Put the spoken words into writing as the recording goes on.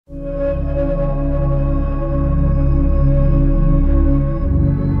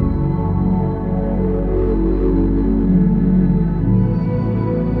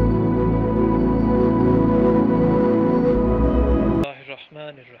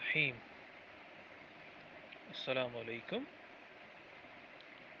Bismillahirrahmanirrahim. Assalamu alaikum.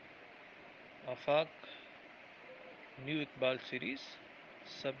 AFAQ New Iqbal series,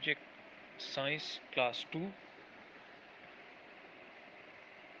 subject Science Class 2,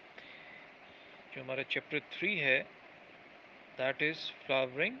 जो हमारा chapter 3 है, that is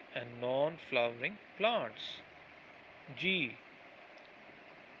flowering and non-flowering plants. जी,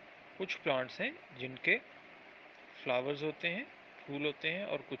 कुछ plants हैं जिनके फ्लावर्स होते हैं, फूल होते हैं,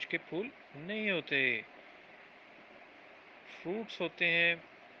 और कुछ के फूल नहीं होते. फ्रूट्स होते हैं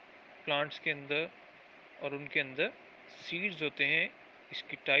प्लांट्स के अंदर, और उनके अंदर सीड्स होते हैं.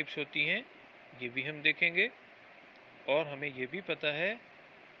 इसकी टाइप्स होती हैं, ये भी हम देखेंगे. और हमें ये भी पता है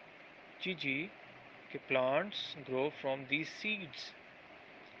जी कि plants grow from the seeds.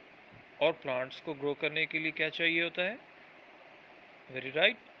 और प्लांट्स को ग्रो करने के लिए क्या चाहिए होता है? Very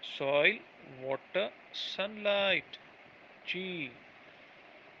right, soil, water, sunlight. जी,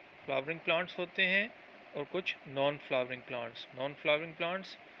 फ्लावरिंग प्लांट्स होते हैं और कुछ non flowering plants. Non flowering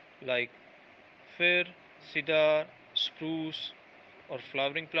plants like फिर, सीडर, स्प्रूस. और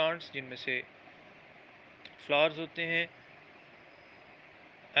फ्लावरिंग प्लांट्स जिनमें से फ्लावर्स होते हैं,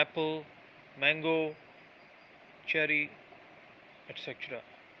 Apple, mango, cherry, etcetera.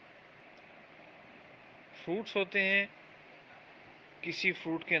 Fruits होते हैं, किसी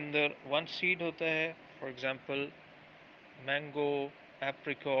फ्रूट के अंदर वन सीड होता है, for example mango,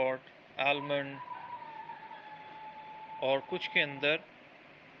 apricot, almond. और कुछ के अंदर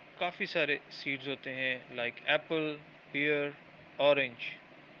काफ़ी सारे सीड्स होते हैं, लाइक एप्पल, पियर, ऑरेंज.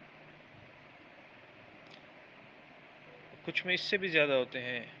 कुछ में इससे भी ज़्यादा होते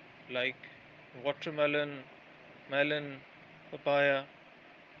हैं, like watermelon, melon, papaya.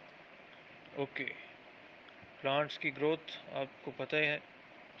 Okay, plants की ग्रोथ आपको पता है,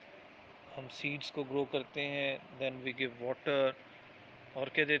 हम सीड्स को ग्रो करते हैं, देन वी गिव वाटर. और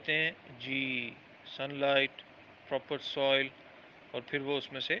क्या देते हैं जी? सनलाइट, प्रॉपर सॉइल, और फिर वो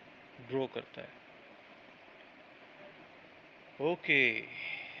उसमें से ग्रो करता है. ओके,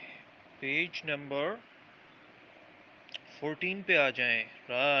 पेज नंबर 14 पे आ जाएं.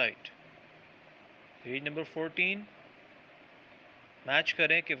 Right, page number 14. मैच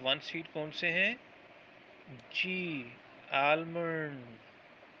करें कि वन सीड कौन से हैं जी? आलमंड.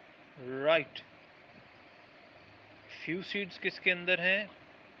 राइट. फ्यू सीड्स किसके अंदर हैं?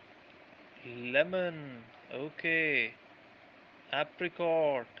 Lemon. Okay.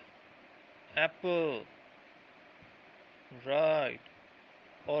 Apricot, Apple. Right.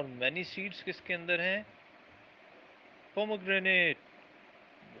 और मैनी सीड्स किसके अंदर हैं? Pomegranate,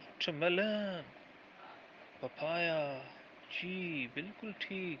 watermelon, papaya. जी बिल्कुल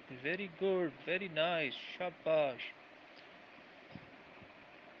ठीक, वेरी गुड, वेरी नाइस, शाबाश.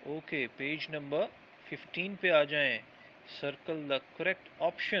 ओके, पेज नंबर 15 पे आ जाएं. Circle the correct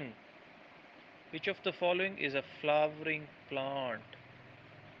option. Which of the following is a flowering plant?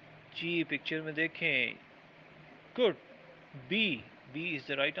 Ji picture में देखें. Good, B. B is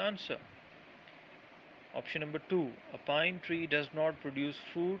the right answer. Option number 2, a pine tree does not produce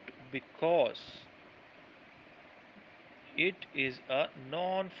fruit because it is a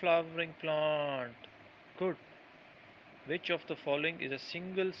non-flowering plant. Good. Which of the following is a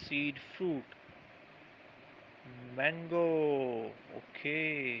single seed fruit? Mango.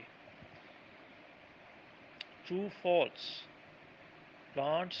 Okay. True, false.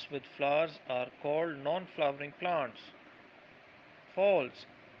 Plants with flowers are called non-flowering plants. False.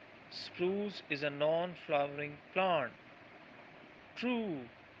 Spruce is a non-flowering plant. True.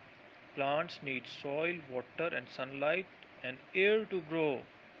 Plants need soil, water and sunlight and air to grow.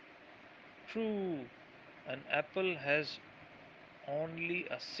 True. An apple has only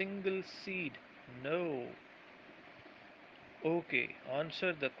a single seed. No. Okay,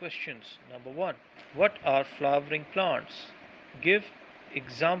 answer the questions. Number 1. What are flowering plants? Give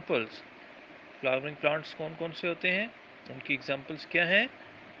examples. Flowering plants कौन कौन से होते हैं? उनकी examples क्या हैं?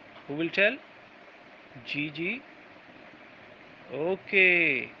 Who will tell? Ji.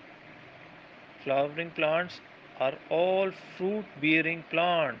 Okay. Flowering plants are all fruit bearing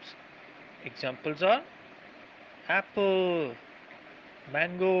plants. Examples are apple,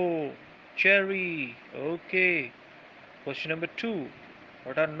 mango, cherry. Okay. Question number 2.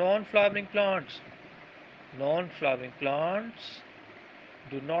 What are non-flowering plants? Non-flowering plants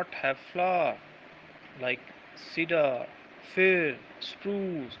do not have flower, like cedar, fir,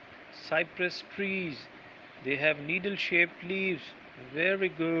 spruce, cypress trees. They have needle-shaped leaves. Very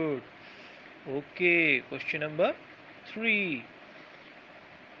good. Okay, question number 3.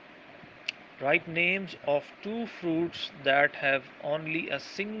 Write names of two fruits that have only a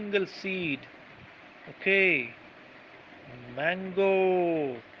single seed. Okay, mango.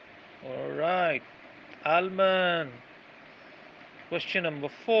 Alright. Alman. Question number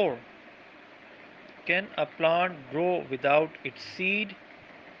 4. Can a plant grow without its seed?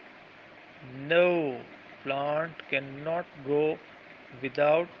 No. Plant cannot grow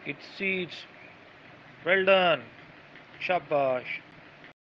without its seeds. Well done. Shabash.